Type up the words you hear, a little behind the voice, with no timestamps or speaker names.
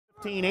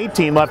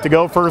18 left to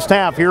go first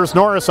half. Here's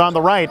Norris on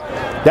the right.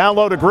 Down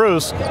low to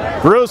Gruis.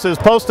 Gruis is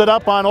posted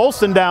up on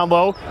Olsen down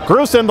low.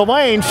 Gruis in the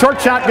lane.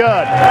 Short shot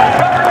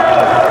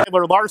good.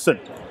 Taylor Larson.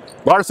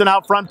 Larson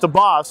out front to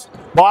Bos.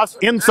 Bos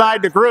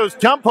inside to Gruis.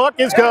 Jump hook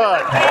is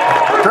good.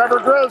 Trevor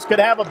Gruis could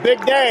have a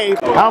big day.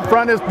 Out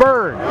front is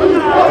Bird.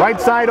 Right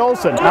side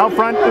Olsen. Out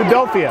front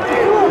Udofia.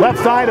 Left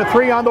side a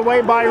three on the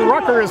way by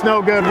Rucker is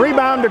no good.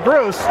 Rebound to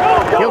Gruis.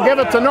 He'll give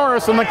it to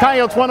Norris and the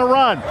Coyotes want to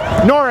run.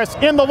 Norris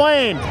in the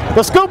lane.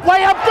 The scoop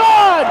layup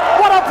good.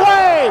 What a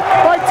play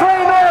by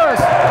Trey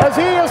Norris as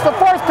he is the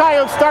fourth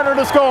Coyote starter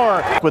to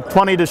score. With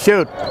 20 to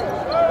shoot.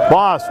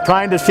 Bos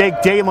trying to shake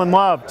Jalen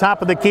Love.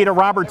 Top of the key to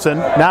Robertson.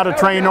 Now to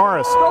Trey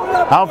Norris.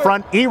 Out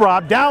front,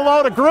 Erob. Down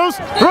low to Gruis.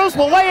 Gruis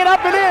will lay it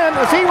up and in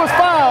as he was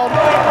fouled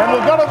and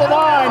will go to the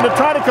line to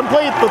try to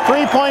complete the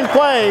three-point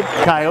play.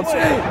 Coyotes.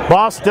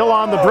 Bos still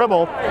on the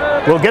dribble.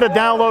 Will get it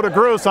down low to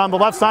Gruis on the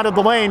left side of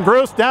the lane.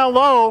 Gruis down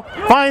low.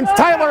 Finds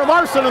Tyler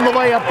Larson in the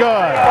layup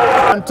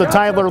good. To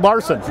Tyler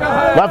Larson.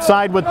 Left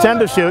side with 10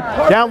 to shoot.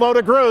 Down low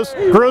to Gruis.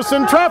 Gruis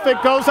in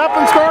traffic. Goes up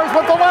and scores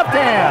with the left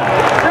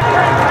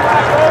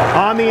hand.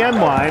 On the end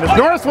line.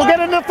 Norris will get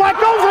it in the flat,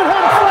 goes at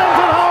him, slams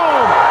it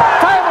home.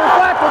 Tyler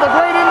Flack with a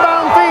great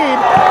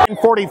inbound feed.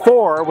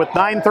 44 with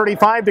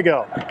 9:35 to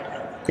go.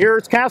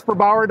 Here's Casper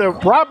Bauer to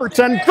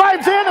Robertson,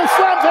 drives in and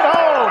slams it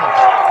home.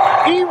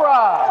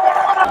 Erob.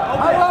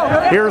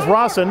 Here's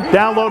Rawson,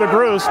 down low to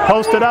Gruis,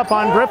 posted up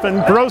on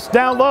Griffin. Gruis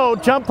down low,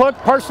 jump hook,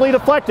 partially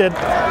deflected,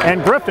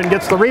 and Griffin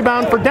gets the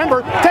rebound for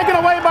Denver. Taken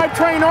away by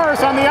Trey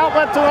Norris on the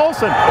outlet to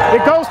Olsen.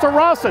 It goes to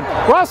Rawson.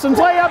 Rawson's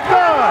layup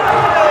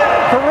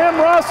good.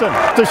 Karim Rawson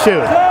to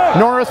shoot.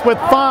 Norris with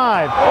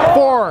 5,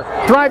 4,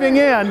 driving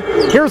in.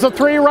 Here's a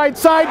three right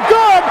side,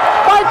 good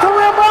by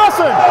Karim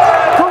Rawson.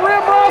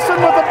 Karim Rawson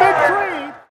with a big three.